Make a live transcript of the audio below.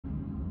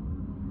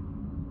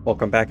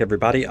Welcome back,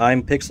 everybody.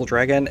 I'm Pixel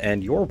Dragon,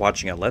 and you're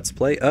watching a Let's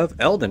Play of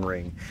Elden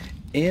Ring.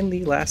 In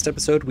the last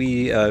episode,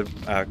 we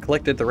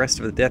collected the rest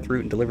of the Death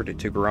Root and delivered it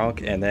to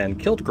Gronk, and then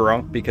killed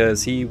Gronk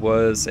because he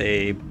was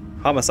a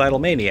homicidal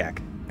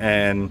maniac,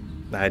 and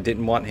I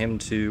didn't want him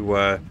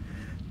to,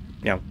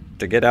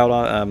 to get out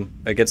on,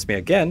 against me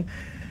again.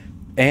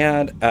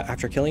 And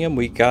after killing him,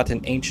 we got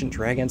an ancient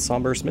dragon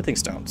somber smithing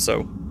stone,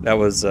 so that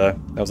was a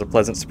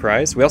pleasant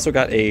surprise. We also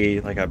got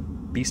a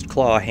beast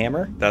claw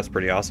hammer. That's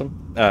pretty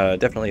awesome.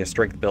 Definitely a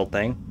strength build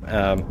thing.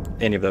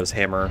 Any of those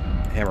hammer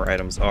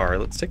items are.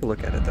 Let's take a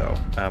look at it though.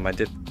 I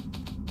did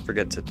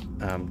forget to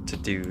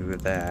do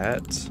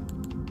that.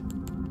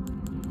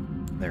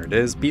 There it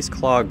is. Beast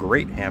claw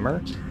great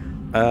hammer.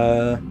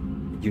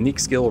 Unique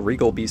skill,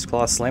 Regal Beast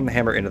Claw. Slam the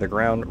hammer into the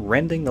ground,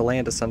 rending the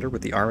land asunder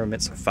with the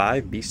armament's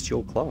 5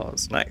 bestial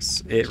claws.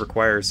 Nice. It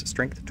requires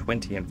strength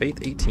 20 and faith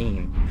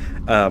 18.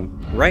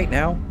 Right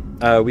now,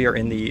 we are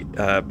in the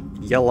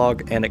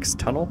Yellog Annex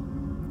Tunnel.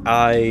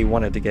 I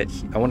wanted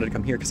to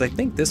come here because I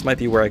think this might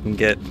be where I can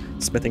get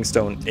Smithing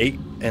Stone 8,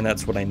 and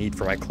that's what I need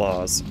for my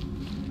claws.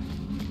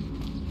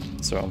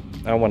 So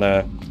I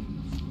wanna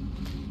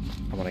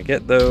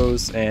get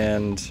those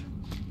and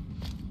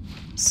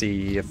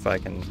see if I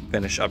can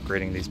finish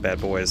upgrading these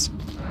bad boys.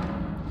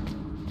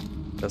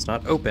 Does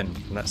not open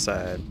from that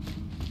side.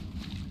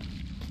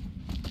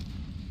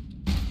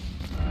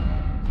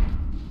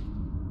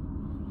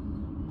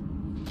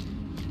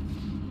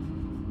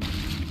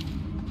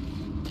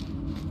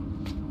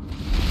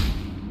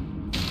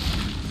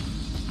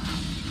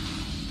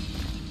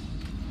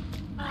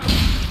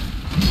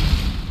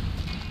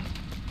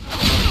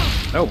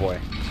 Oh boy.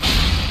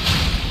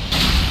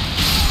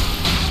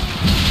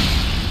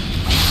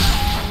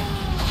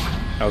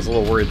 I was a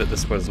little worried that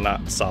this was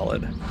not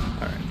solid.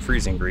 Alright,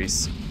 freezing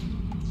grease.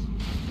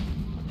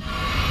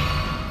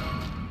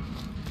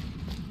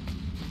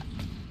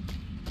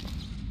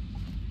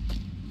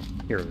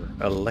 Here,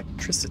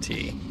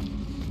 electricity.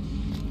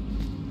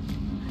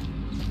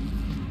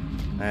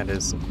 That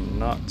is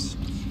not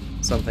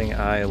something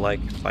I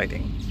like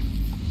fighting.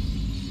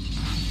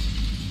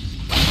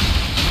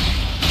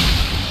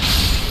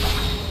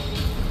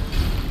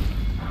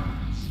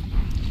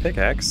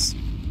 Pickaxe.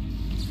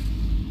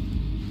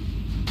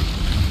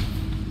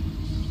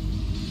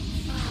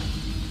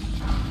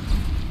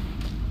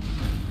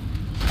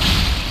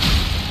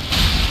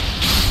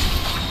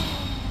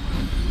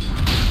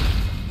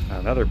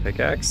 Another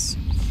pickaxe.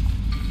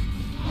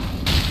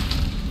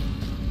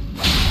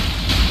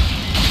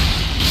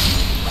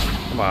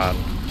 Come on.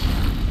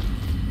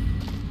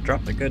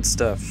 Drop the good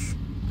stuff.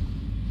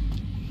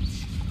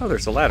 Oh,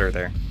 there's a ladder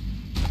there.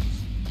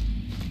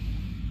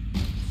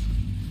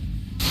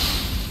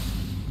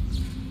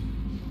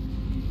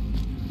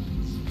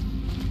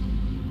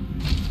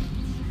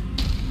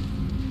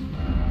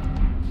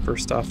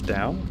 First off,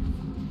 down.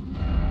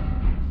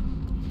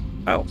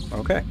 Oh,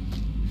 okay.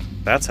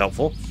 That's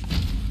helpful.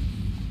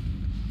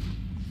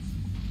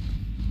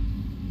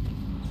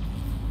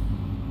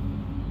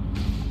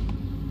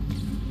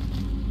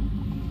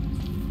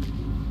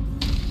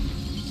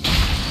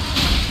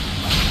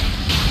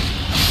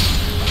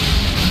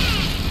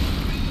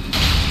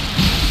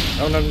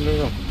 Oh, no, no, no,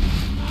 no.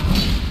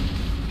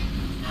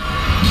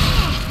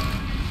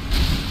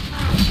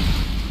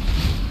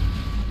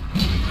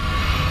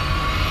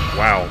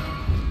 Wow.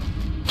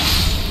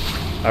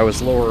 I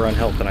was lower on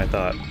health than I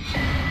thought.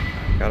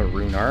 Got a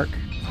rune arc.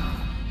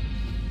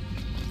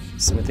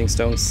 Smithing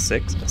stone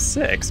 6?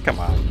 6? Come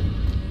on.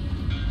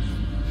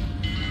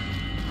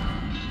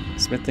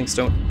 Smithing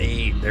stone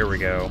 8. There we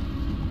go.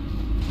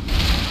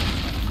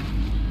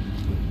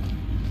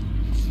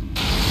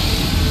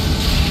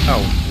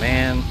 Oh,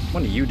 man.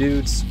 One of you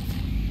dudes.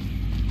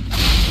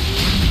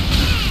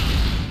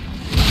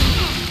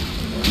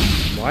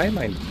 Why am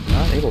I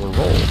not able to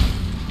roll?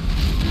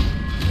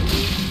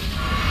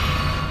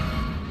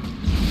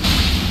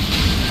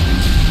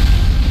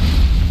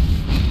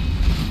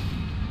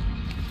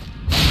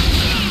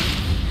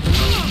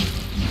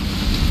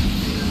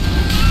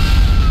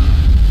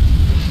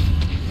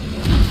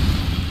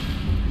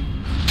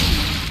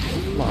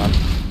 Come on.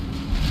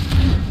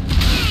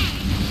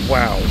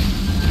 Wow.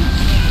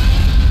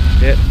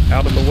 Get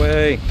out of the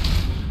way.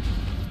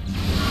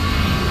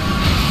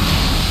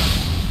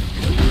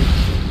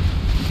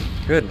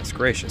 Goodness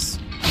gracious.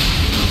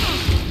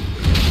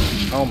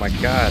 Oh my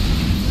god.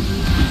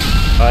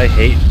 I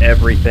hate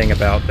everything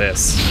about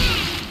this.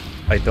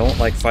 I don't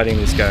like fighting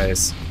these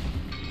guys.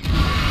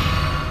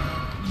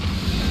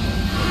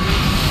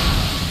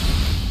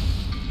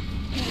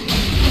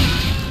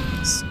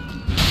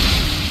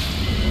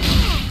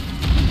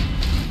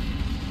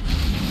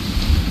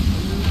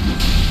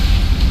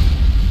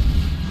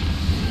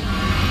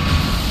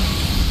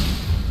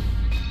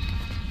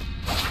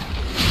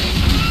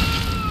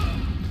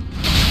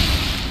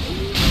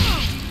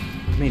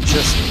 I mean,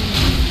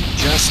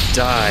 just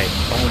die.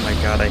 Oh my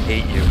god, I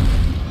hate you.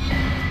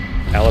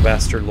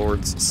 Alabaster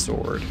Lord's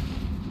Sword.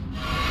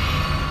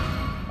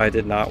 I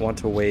did not want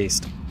to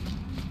waste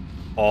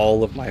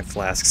all of my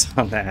flasks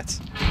on that.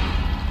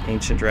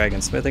 Ancient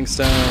Dragon Smithing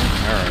Stone.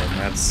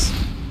 Alright,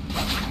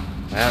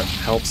 that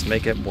helps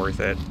make it worth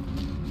it.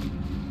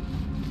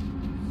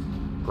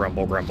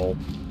 Grumble, grumble.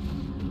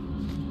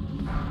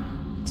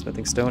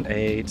 Smithing Stone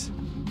 8.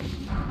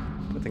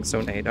 Smithing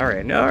Stone 8.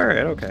 Alright,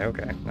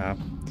 okay. No.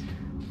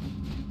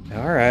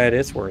 Alright,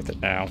 it's worth it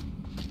now.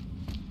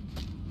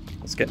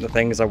 Let's get the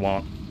things I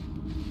want.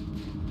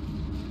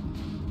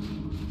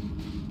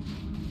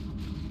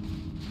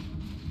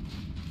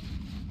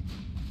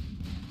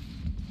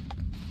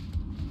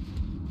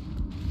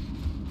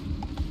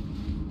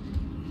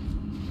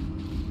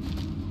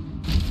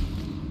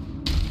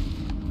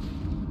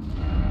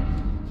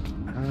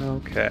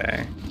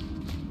 Okay.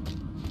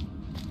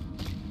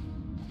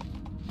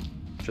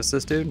 Just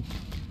this dude?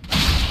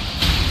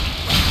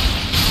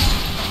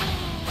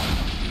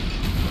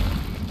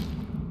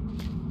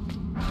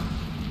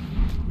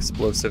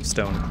 Explosive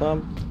Stone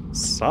Clump.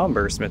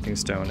 Somber Smithing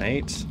Stone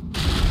 8.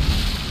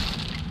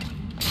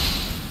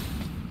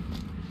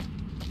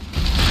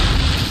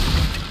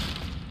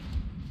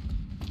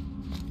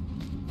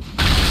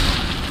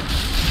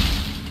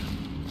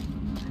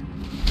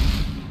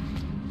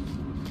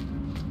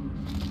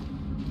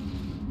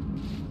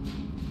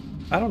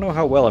 I don't know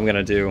how well I'm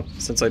gonna do,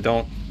 since I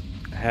don't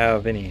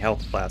have any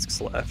health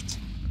flasks left.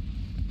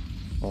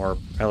 Or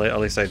at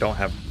least I don't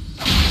have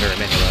very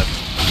many left.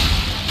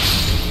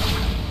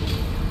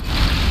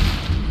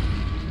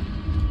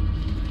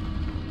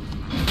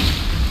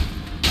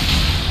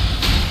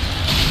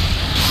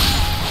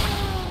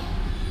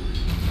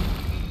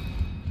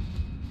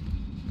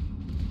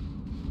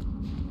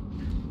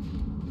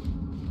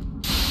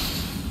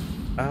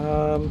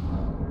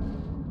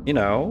 You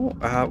know,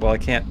 well I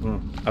can't,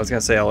 I was gonna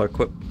say I'll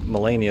equip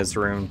Melania's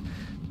rune,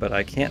 but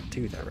I can't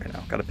do that right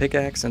now. Got a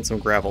pickaxe and some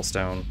gravel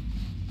stone.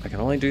 I can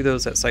only do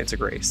those at Sites of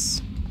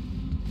Grace.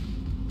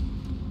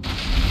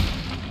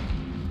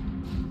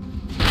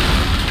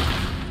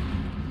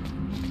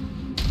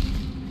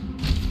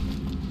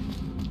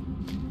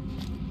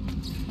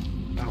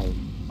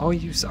 Oh,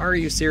 are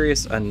you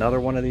serious? Another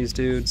one of these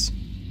dudes?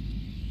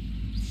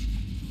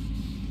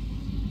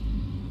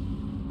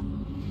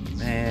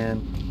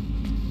 Man.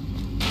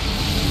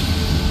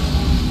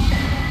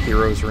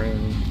 Hero's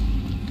Rune.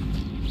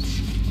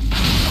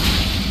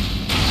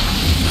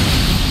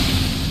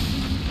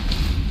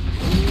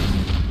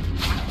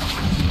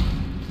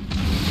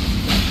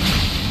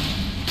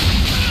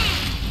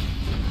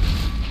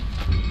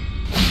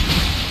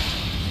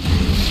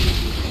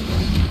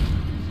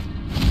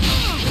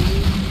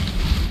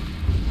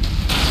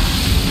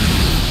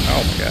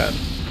 Oh my god.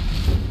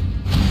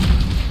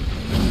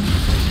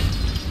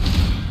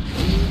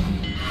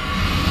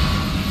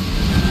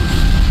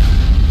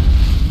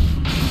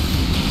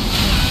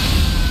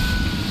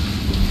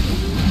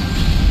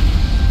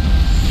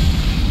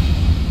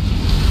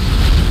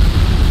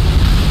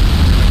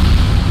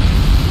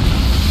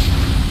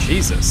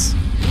 Jesus.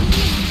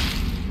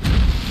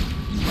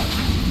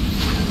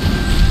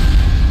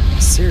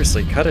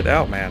 Seriously, cut it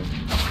out, man.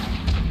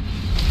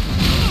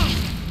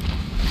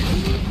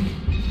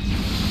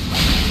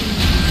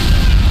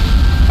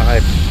 I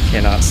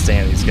cannot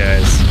stand these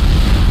guys.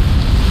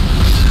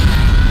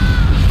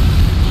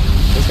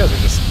 Those guys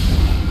are just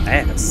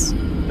ass.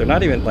 They're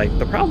not even, like,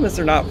 the problem is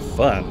they're not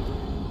fun.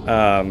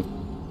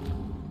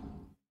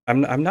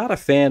 I'm not a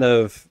fan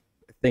of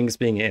things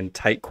being in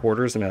tight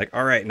quarters and be like,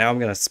 all right, now I'm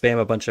gonna spam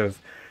a bunch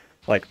of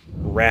like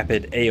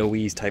rapid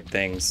AoEs type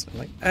things. I'm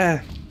like,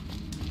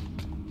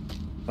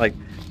 like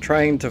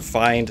trying to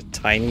find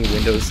tiny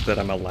windows that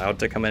I'm allowed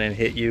to come in and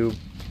hit you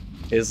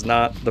is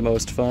not the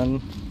most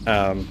fun.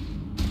 To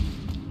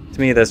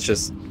me, that's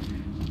just,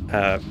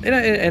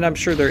 and I'm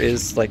sure there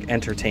is like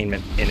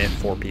entertainment in it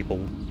for people.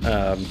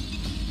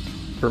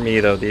 For me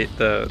though,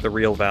 the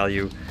real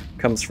value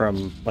comes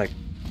from like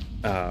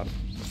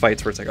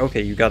fights where it's like,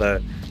 okay, you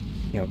gotta,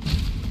 you know,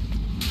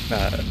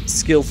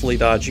 skillfully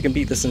dodge. You can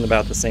beat this in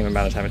about the same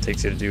amount of time it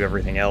takes you to do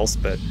everything else,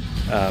 but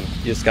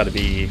you just got to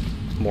be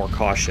more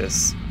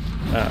cautious.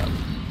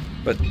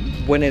 But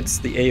when it's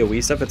the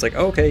AoE stuff, it's like,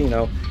 okay, you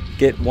know,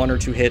 get 1 or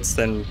 2 hits,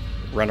 then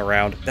run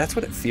around. That's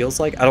what it feels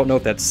like. I don't know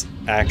if that's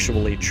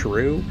actually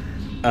true,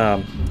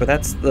 but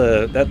that's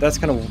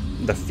kind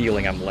of the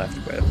feeling I'm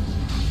left with.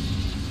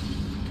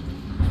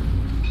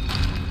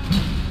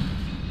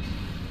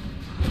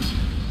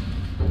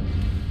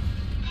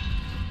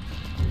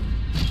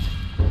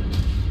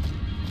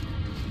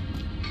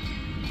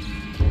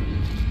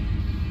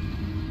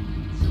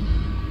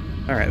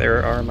 Alright,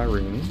 there are my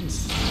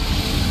runes.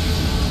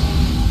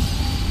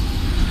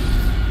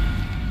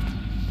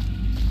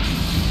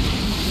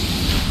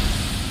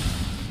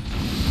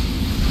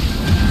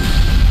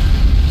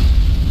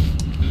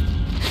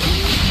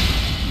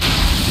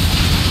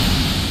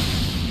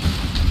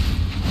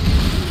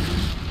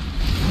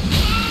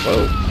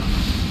 Whoa.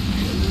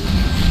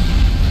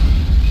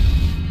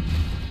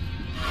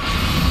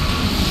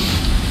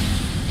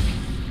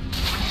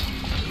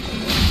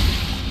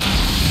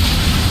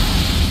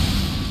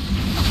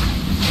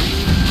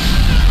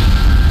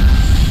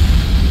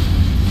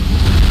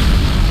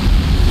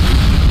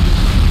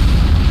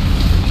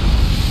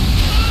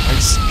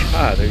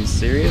 god, are you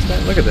serious,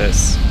 man? Look at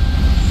this.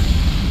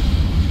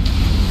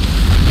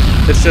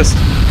 It's just...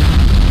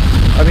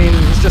 I mean,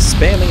 he's just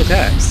spamming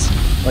attacks.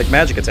 Like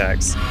magic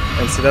attacks.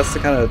 And see, that's the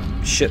kind of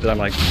shit that I'm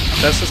like,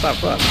 that's just not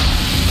fun.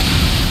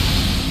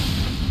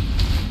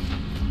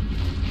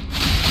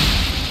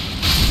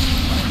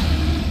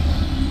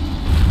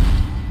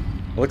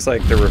 It looks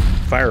like there were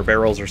fire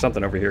barrels or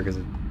something over here because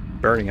he's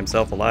burning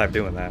himself alive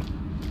doing that.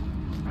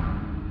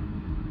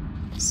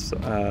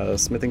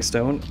 Smithing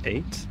stone,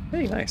 8.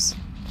 Hey, nice.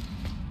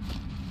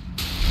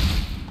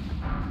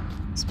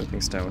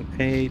 Smithing stone,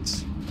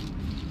 8.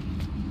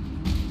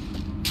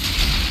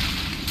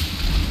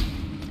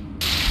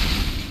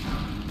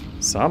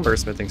 Somber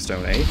smithing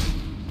stone, 8.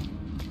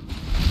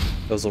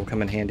 Those will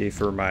come in handy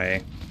for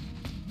my,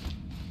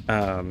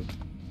 oh,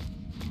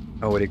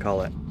 what do you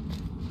call it?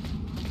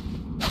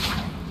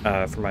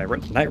 For my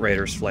Night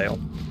Raider's flail.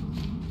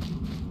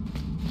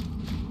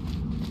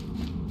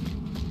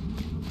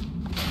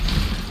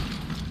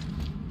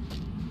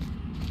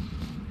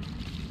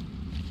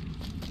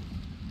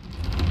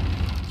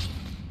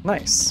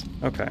 Nice.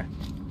 Okay.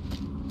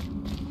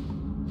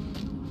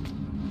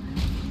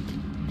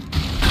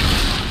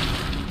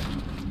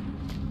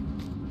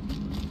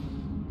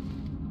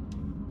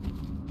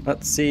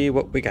 Let's see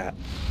what we got.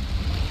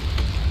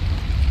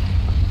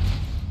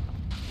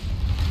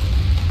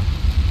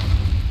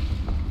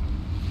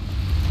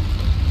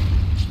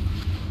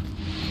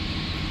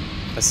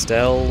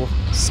 Astel,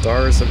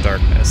 Stars of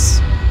Darkness.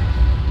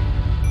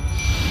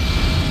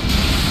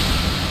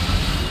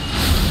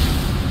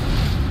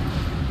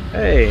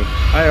 Hey,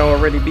 I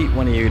already beat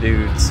one of you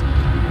dudes.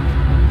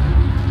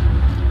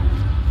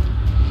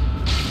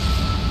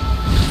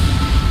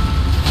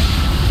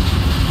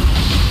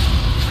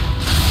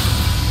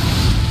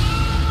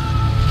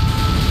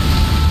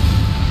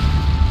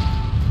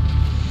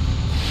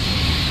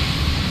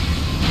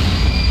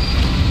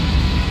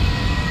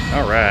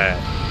 Alright.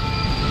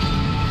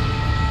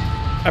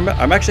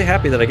 I'm actually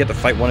happy that I get to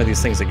fight one of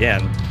these things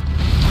again.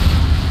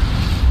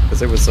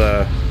 Because it was,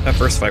 that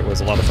first fight was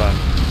a lot of fun.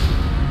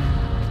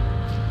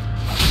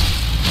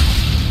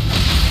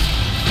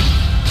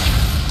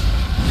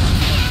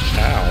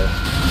 Ow.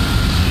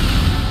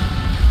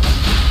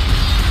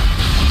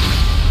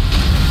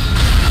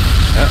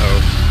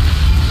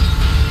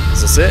 Uh-oh.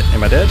 Is this it?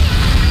 Am I dead?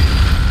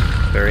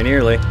 Very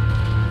nearly.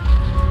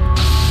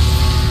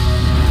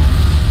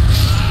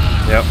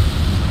 Yep.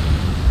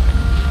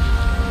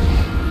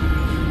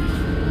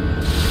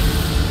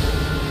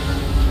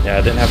 Yeah,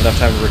 I didn't have enough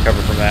time to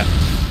recover from that.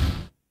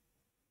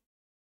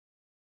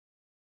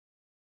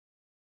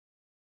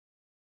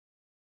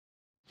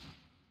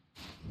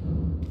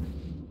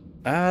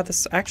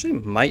 This actually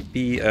might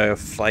be a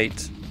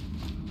fight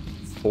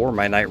for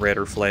my Night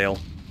Raider flail.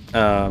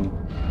 Oh,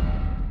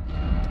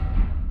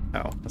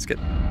 let's get...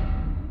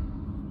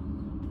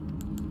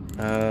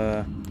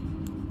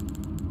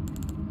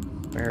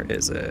 where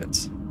is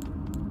it?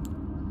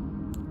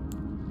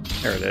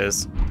 There it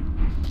is.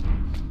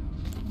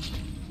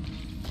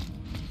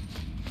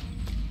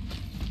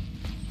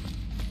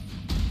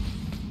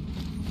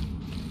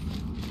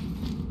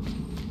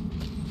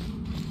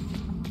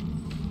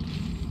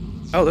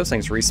 Oh, those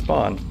things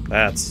respawn.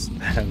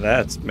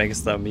 That makes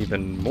them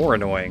even more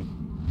annoying.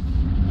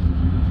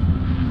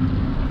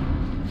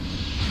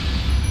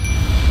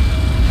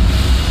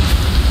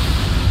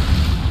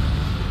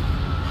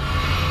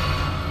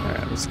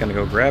 Alright, I'm just gonna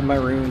go grab my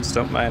runes,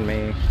 don't mind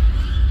me.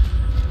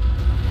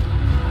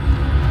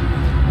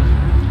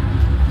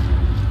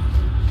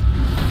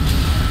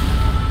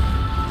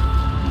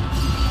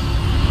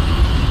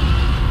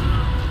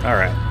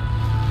 Alright.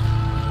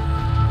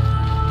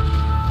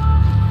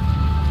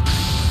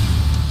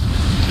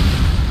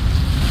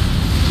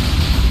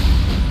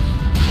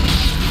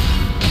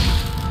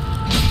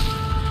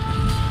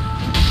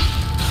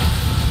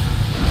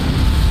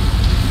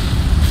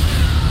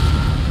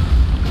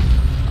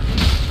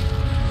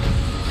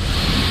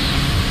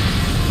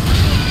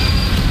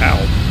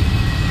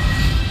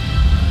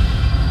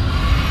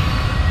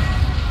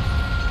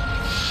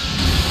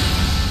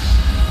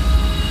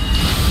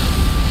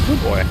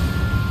 Boy.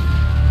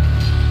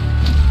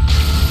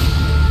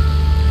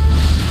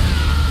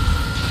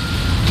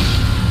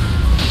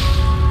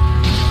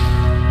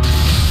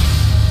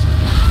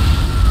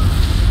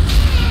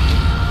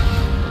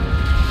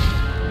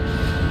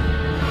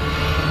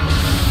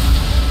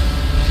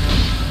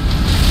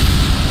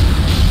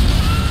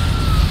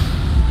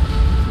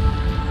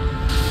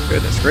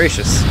 Goodness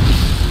gracious.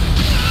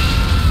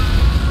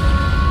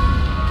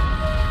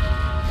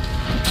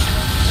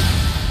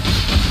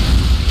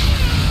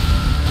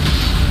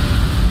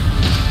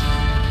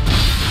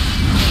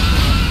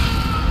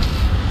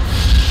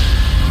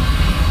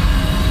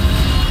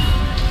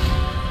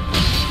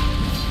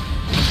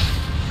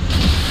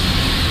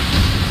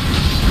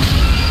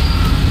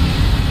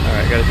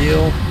 Got a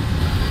deal.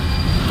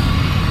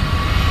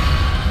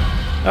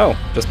 Oh,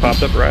 just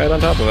popped up right on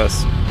top of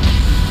us.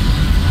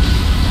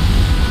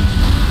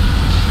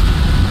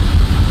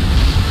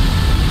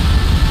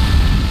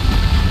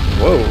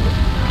 Whoa.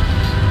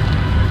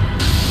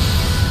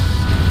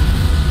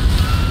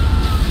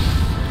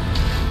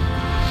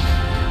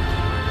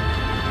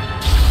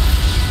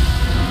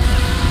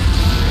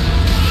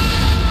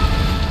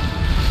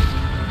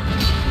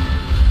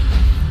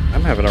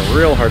 having a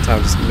real hard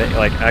time just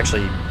like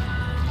actually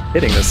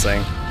hitting this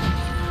thing.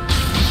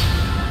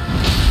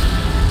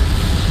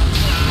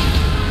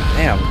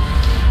 Damn.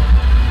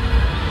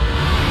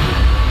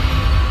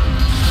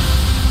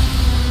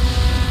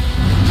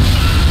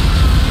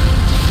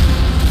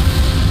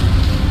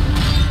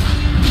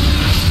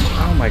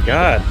 Oh my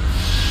god.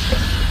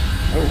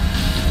 Oh,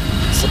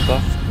 slipped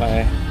off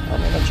my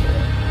elemental.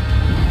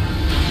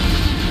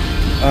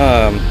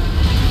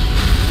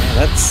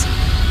 Man,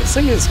 this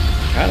thing is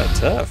kind of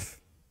tough.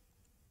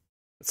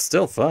 It's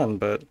still fun,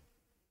 but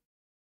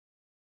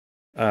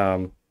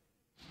I'm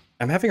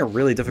having a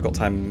really difficult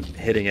time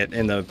hitting it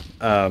in the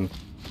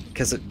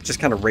because it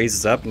just kind of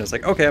raises up and it's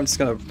like, okay, I'm just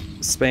gonna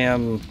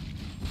spam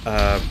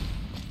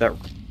that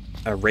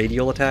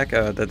radial attack,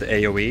 the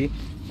AoE,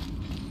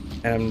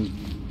 and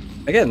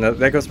again,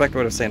 that goes back to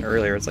what I was saying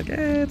earlier. It's like,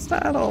 it's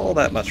not all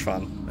that much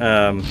fun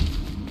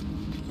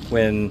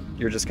when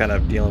you're just kind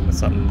of dealing with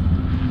something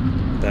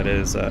that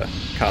is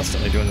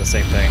constantly doing the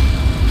same thing.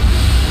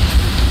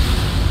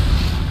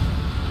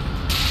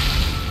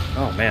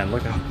 Oh man,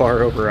 look how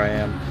far over I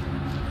am.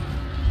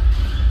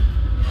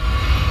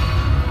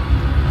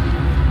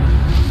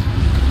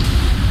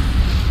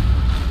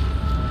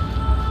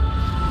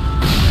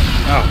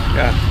 Oh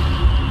god.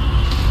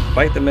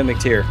 Fight the mimic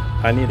tier.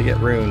 I need to get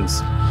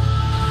runes.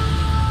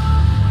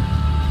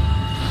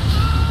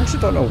 I actually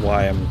don't know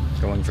why I'm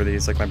going for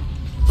these. Like, my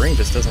brain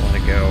just doesn't want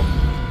to go.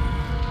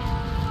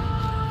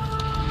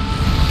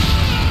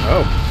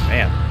 Oh,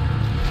 man.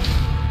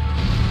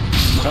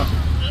 Oh.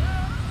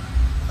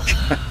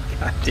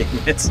 God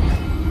damn it.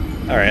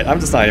 Alright, I'm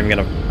just not even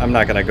gonna... I'm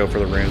not gonna go for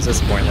the runes.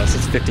 It's pointless.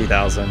 It's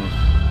 50,000.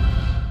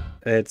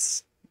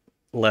 It's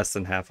less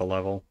than half a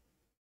level.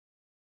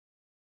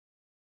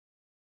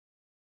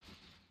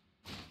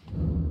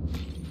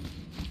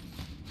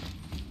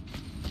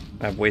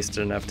 I've wasted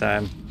enough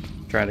time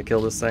trying to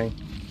kill this thing.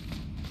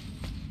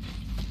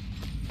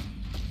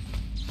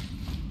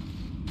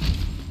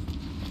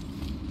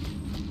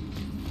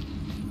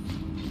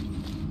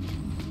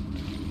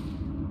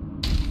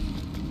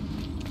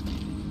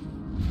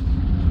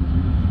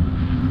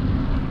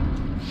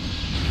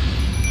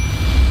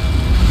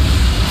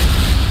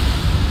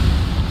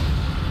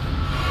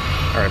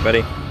 All right,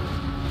 buddy.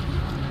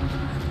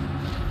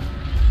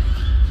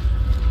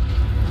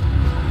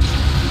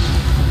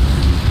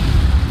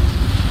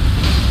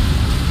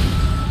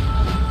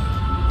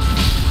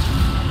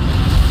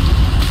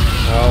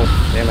 Oh,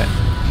 damn it.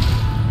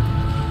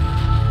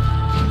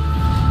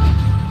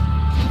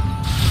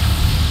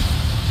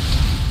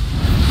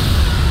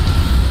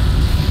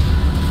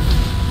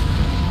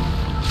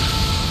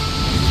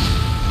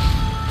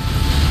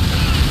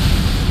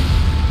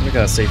 We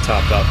gotta stay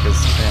topped up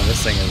because, man,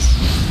 this thing is...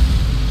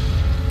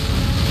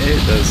 It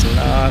does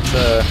not,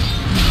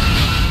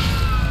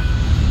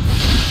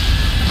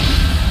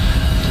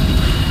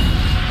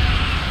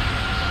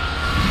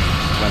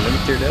 My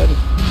mimic tier dead?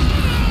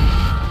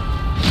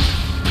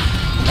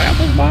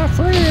 Apple, my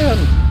friend!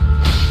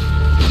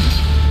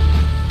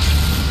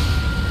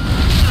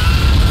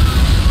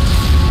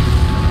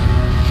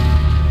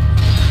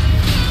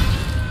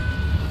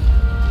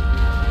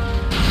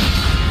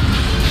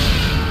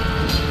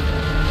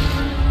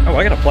 Oh,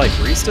 I can apply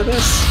grease to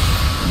this?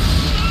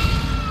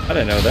 I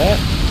didn't know that.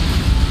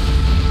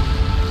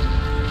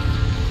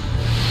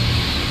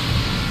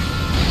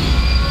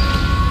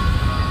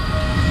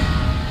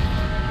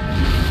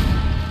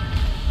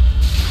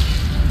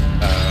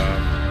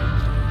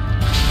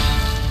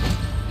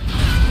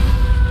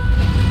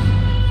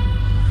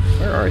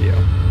 Where are you?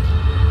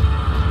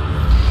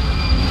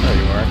 There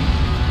you are.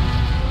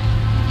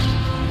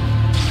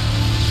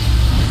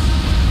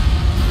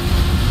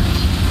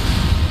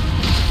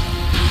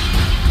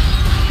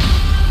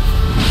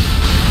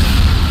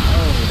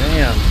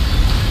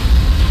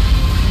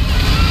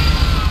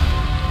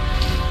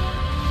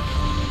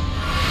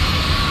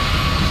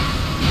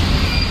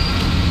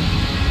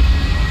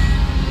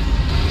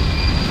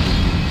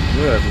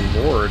 Good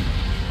lord.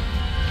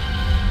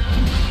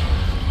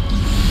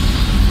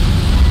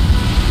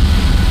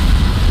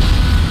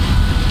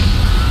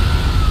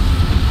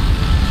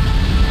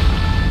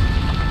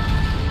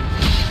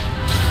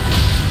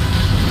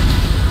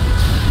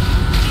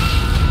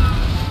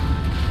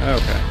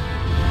 Okay.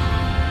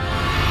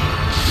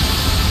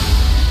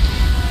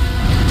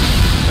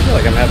 I feel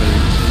like I'm having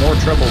more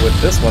trouble with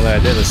this one than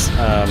I did as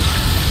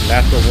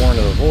Natural Born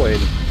of the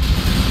Void.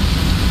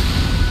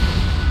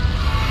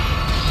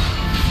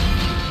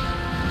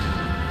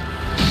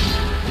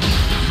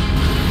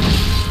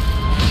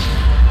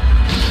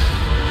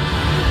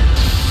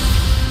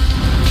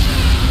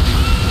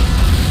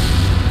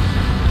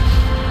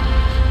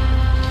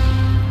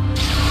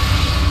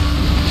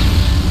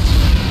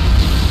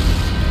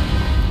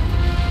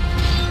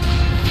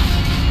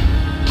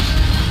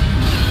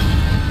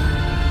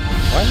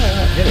 Why am I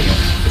not hitting it?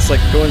 It's like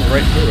going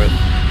right through it.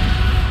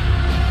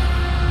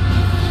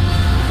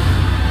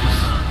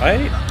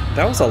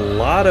 That was a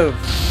lot of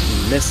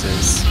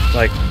misses.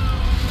 Like,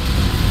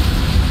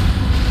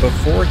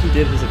 before he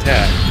did his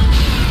attack.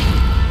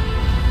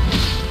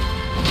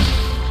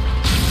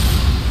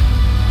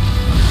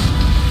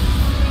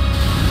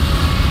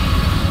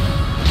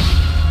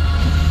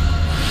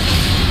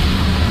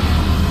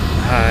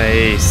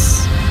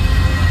 Nice.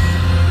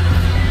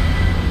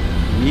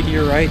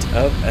 Meteorite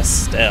of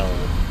Astel.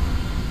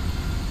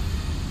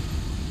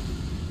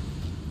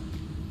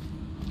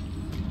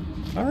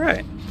 All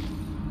right.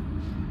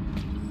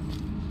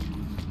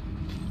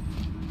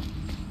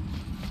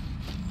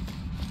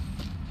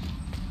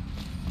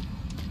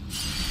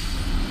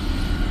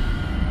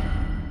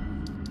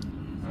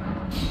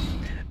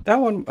 That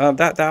one,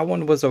 that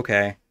one was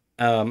okay.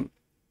 I,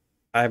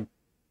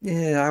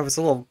 yeah, I was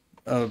a little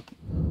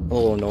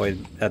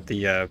annoyed at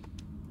the kind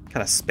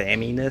of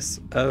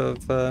spamminess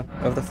of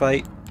the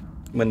fight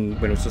when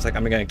it was just like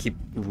I'm gonna keep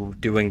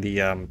doing the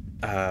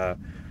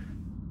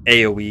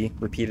AOE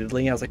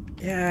repeatedly. I was like,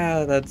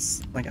 yeah,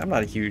 that's like I'm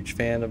not a huge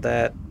fan of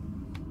that.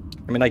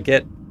 I mean, I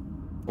get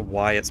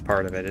why it's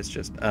part of it. It's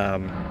just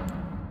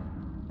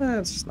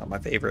it's just not my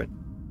favorite.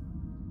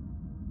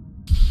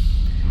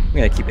 I'm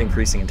gonna keep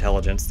increasing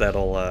intelligence.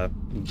 That'll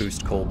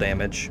boost cold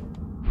damage,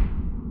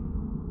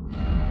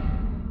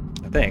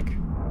 I think.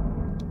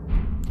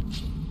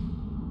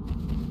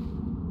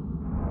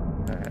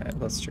 Alright,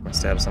 let's check my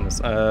status on this.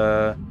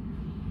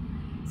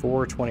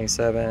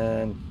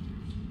 427.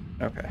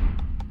 Okay.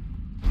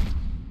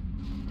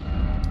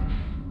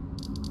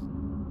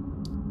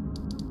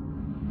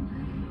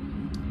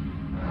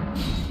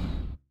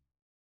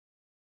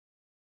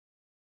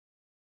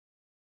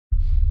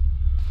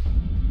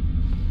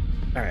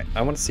 Alright,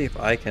 I want to see if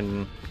I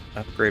can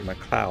upgrade my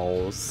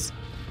claws.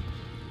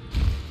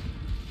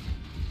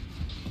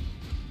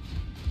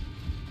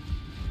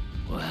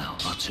 Well,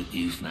 I took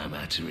you for no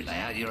matter it. Lay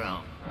out your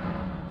own.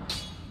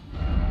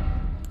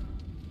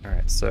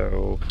 Alright,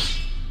 so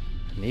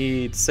I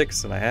need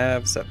 6 and I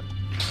have 7.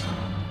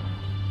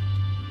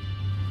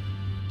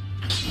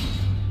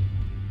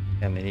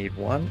 And I need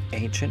 1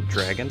 ancient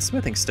dragon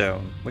smithing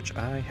stone, which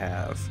I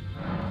have.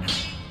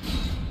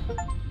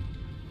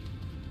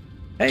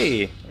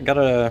 Hey, I got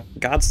a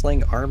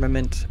Godslaying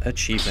Armament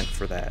achievement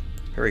for that.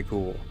 Very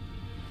cool.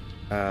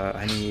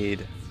 I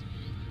need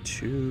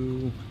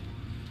 2...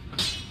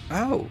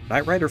 Oh,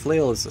 Knight Rider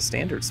Flail is a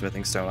standard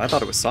smithing stone. I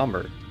thought it was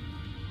somber.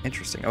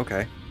 Interesting,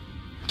 okay.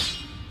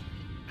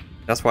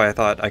 That's why I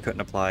thought I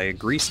couldn't apply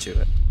grease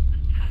to it.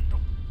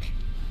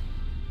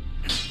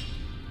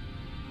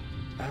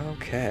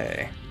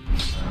 Okay.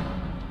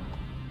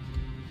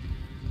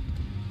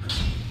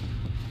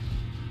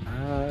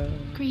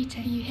 Greta,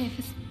 are you here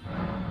for...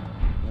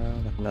 No,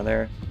 nothing down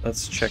there.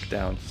 Let's check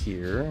down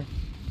here.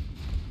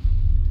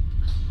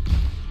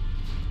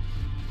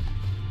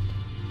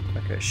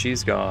 Okay,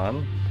 she's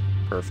gone.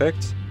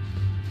 Perfect.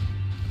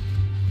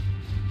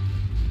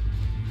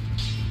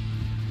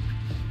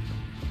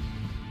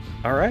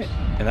 Alright,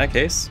 in that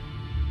case,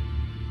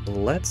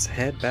 let's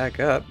head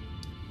back up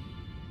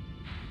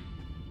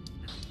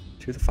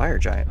to the fire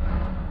giant.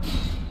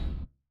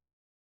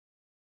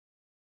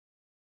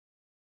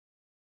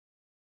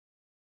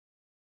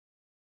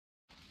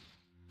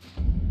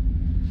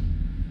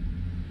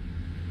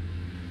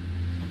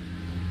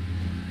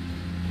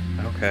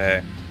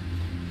 Okay.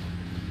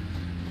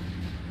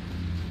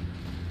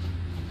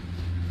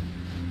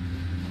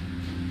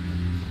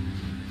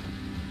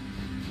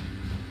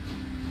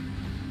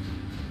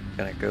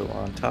 Gonna go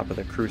on top of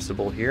the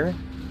crucible here.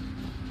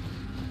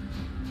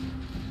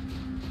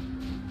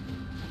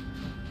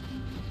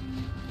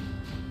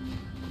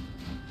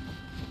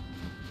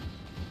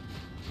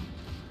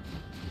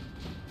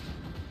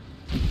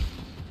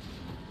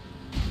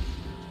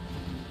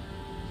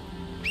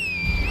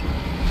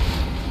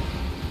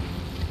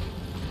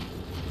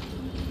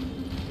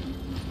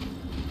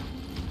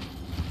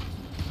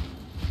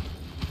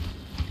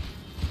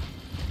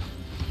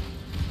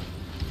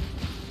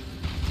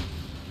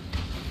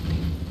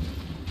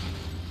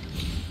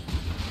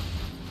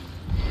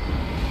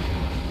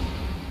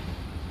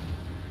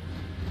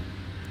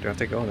 Do I have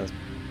to go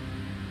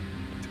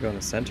in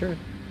the center?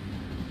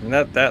 I mean,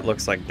 that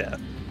looks like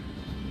death.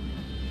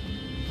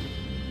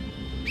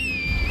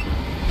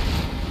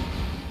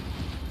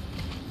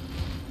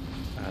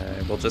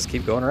 We'll just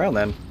keep going around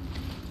then.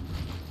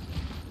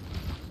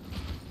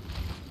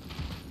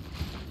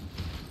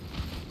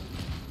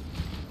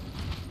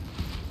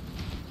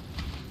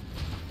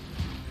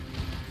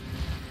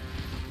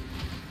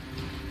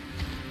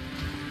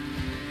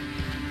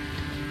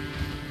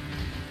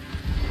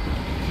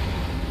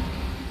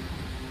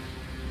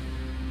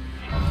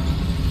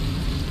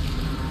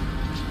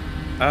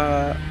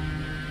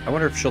 I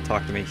wonder if she'll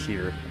talk to me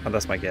here. Oh,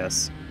 that's my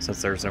guess, since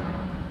there's no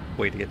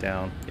way to get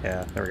down.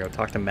 Yeah, there we go.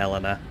 Talk to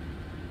Melina.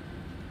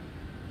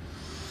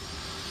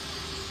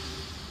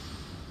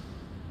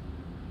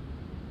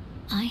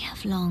 I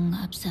have long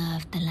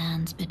observed the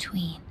lands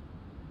between.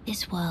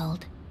 This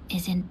world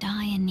is in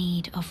dire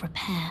need of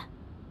repair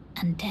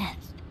and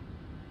death.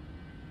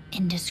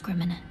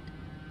 Indiscriminate.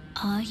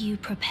 Are you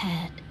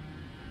prepared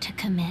to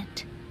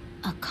commit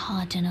a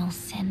cardinal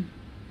sin?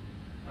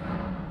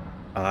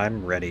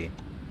 I'm ready.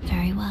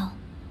 Very well.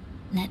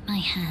 Let my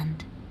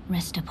hand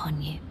rest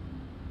upon you.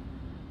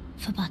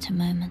 For but a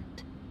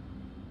moment.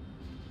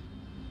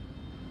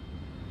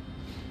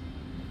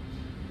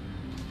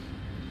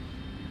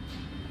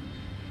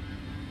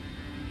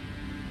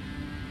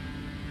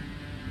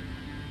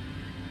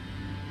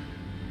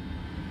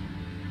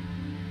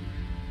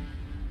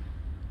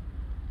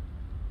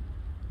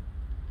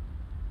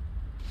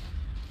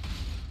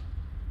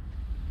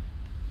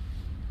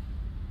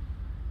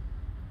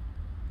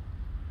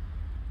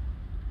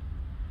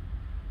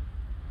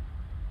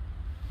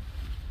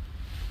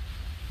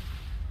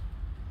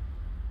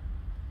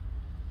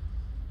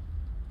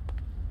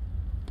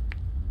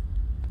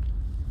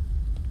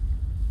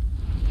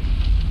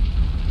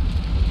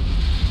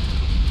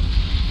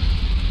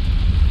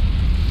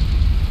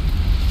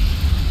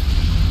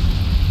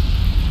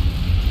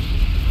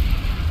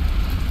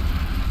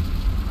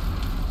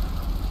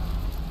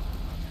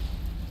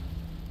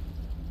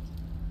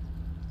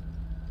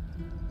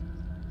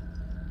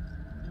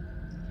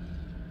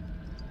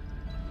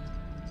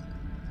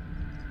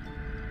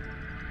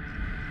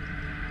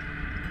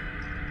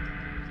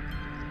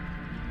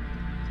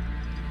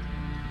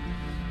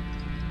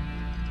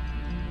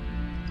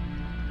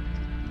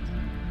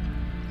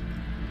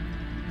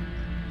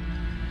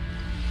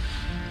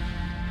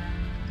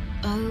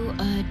 O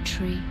Erd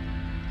Tree,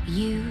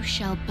 you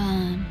shall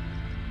burn.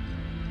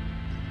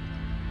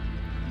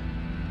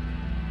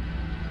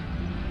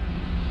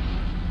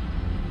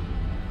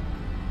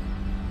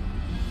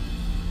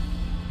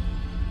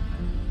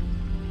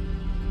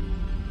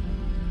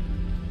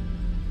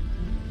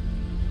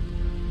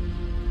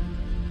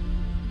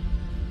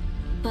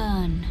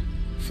 Burn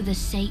for the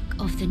sake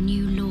of the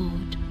new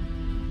Lord.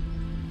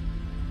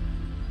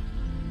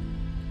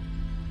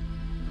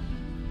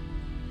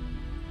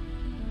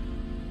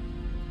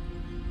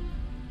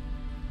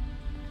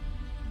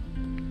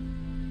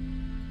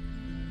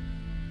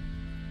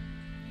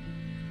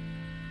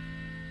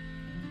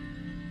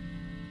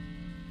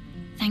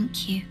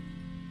 Thank you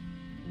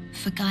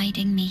for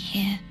guiding me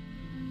here.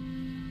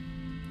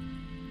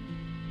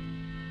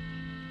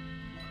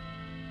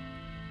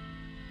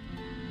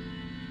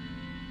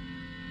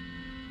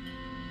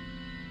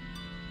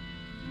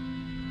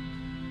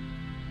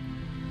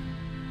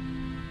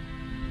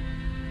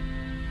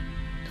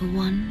 The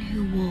one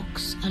who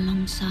walks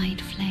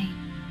alongside flame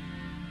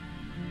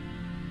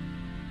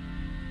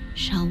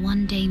shall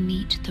one day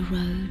meet the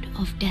road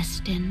of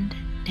destined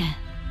death.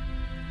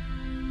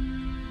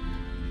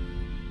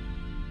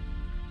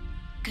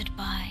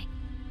 Goodbye.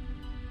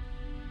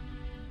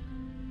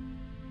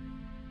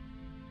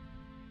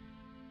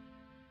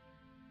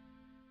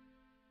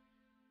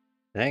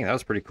 Dang, that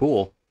was pretty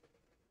cool.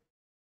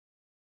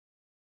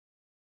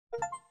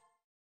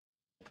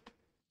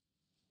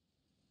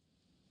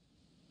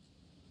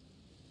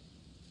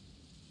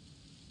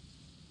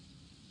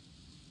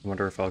 I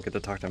wonder if I'll get to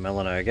talk to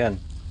Melina again,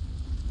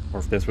 or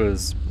if this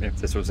was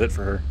it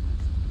for her.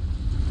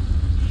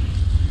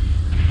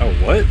 Oh,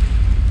 what?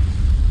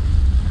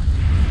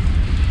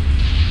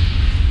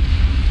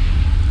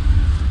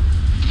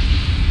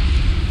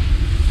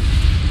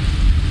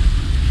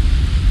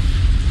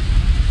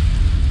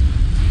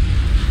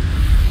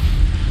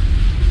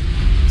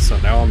 So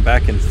now I'm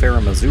back in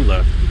Farum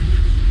Azula.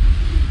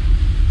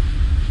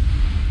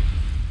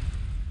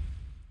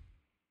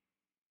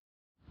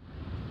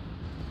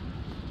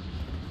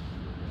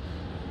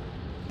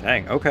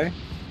 Dang, okay.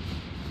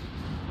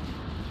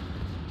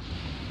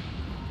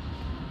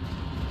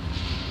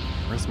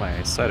 Where's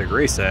my site of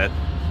grace at?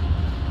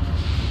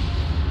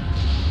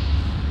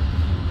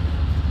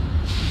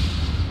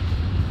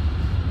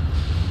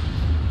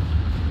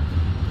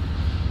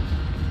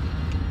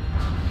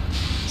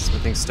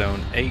 Smithing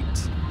stone 8.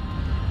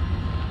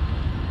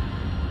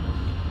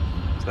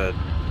 Is that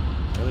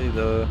really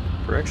the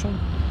direction?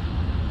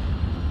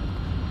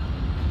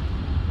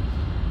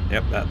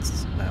 Yep,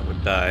 that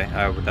would die.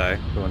 I would die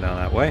going down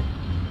that way.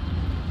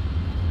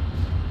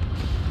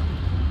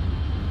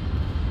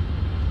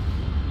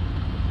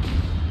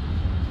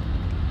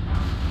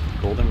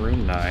 Golden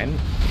Rune 9.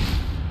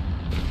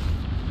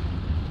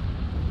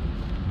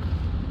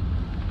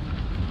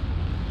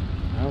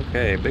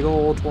 Okay, big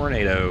old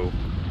tornado.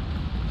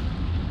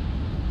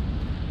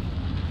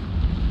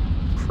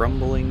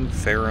 Crumbling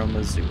Farum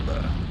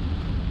Azula.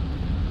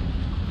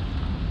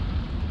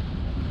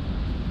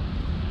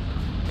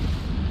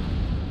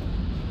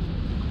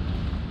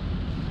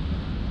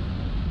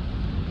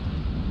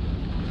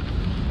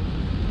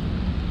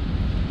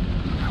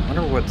 I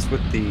wonder what's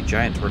with the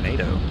giant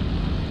tornado.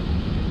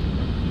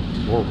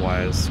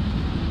 Lore-wise.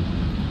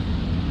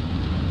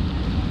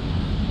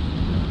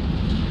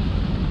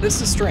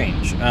 This is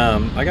strange.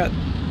 I got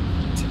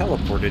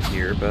teleported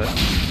here, but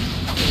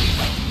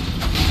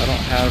I don't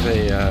have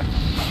a,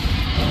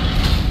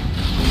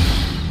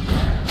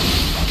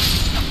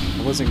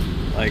 I wasn't,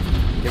 like,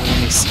 given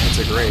any sense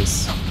of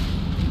grace.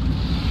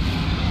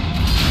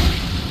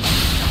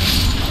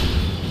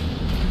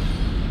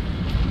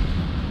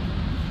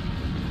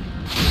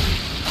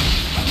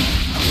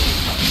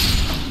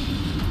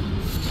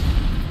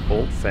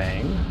 Bolt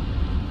Fang.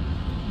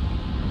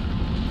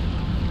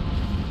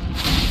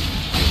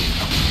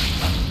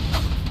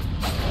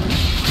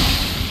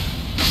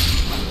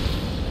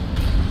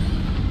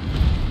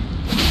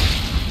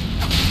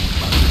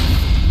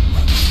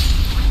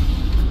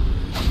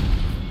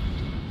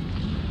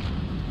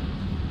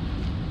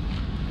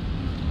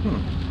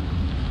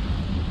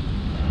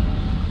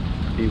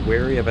 Be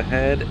wary of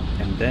ahead,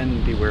 and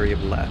then be wary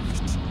of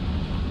left.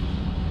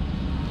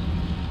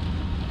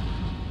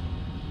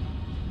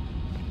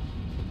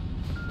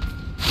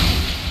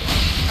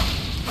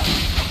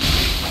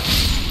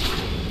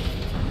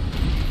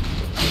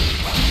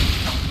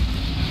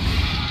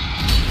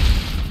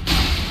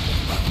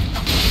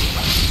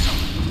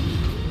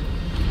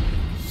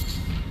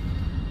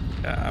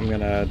 Yeah, I'm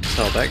gonna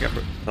tell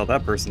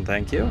that person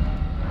thank you.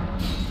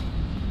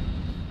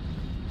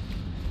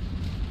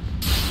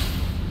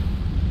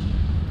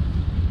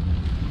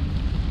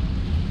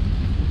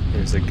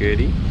 Here's a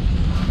goodie.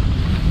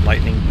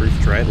 Lightning-proof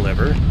dried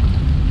liver.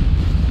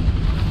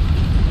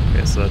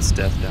 Okay, so that's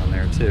death down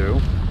there too.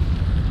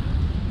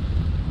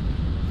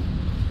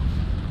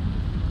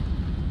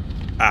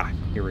 Ah,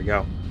 here we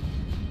go.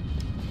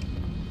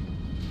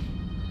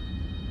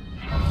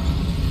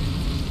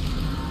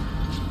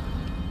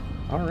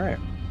 Alright.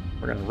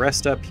 we're gonna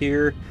rest up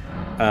here.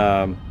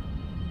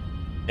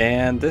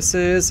 And this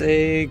is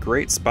a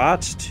great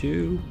spot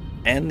to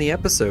end the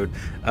episode.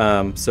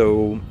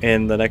 So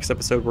in the next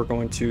episode, we're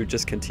going to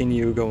just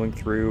continue going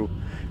through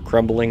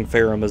Crumbling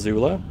Farum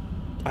Azula.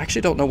 I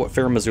actually don't know what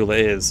Farum Azula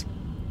is.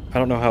 I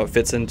don't know how it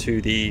fits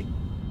into the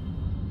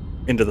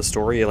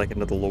story, like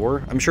into the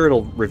lore. I'm sure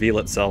it'll reveal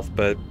itself,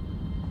 but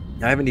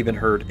I haven't even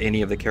heard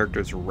any of the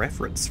characters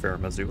reference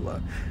Farum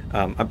Azula.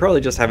 I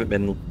probably just haven't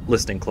been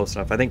listening close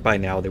enough. I think by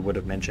now they would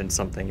have mentioned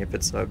something if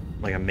it's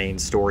like a main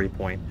story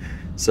point.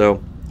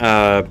 So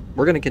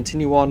we're going to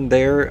continue on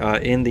there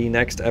in the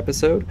next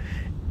episode,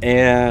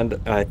 and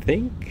I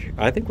think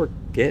we're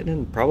getting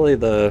in probably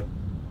the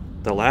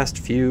last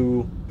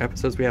few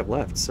episodes we have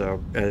left.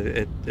 So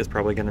it is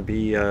probably going to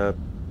be a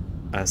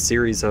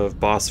series of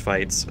boss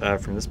fights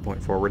from this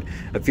point forward.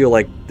 I feel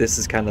like this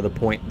is kind of the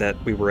point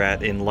that we were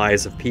at in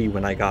Lies of P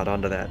when I got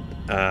onto that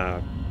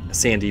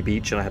sandy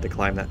beach and I had to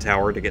climb that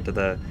tower to get to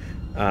the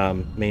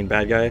main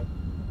bad guy.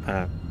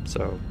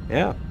 So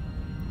yeah,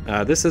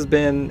 this has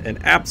been an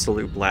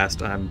absolute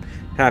blast. I'm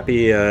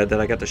happy that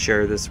I got to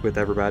share this with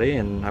everybody,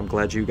 and I'm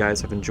glad you guys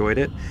have enjoyed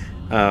it.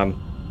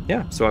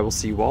 Yeah, so I will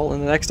see you all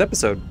in the next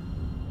episode.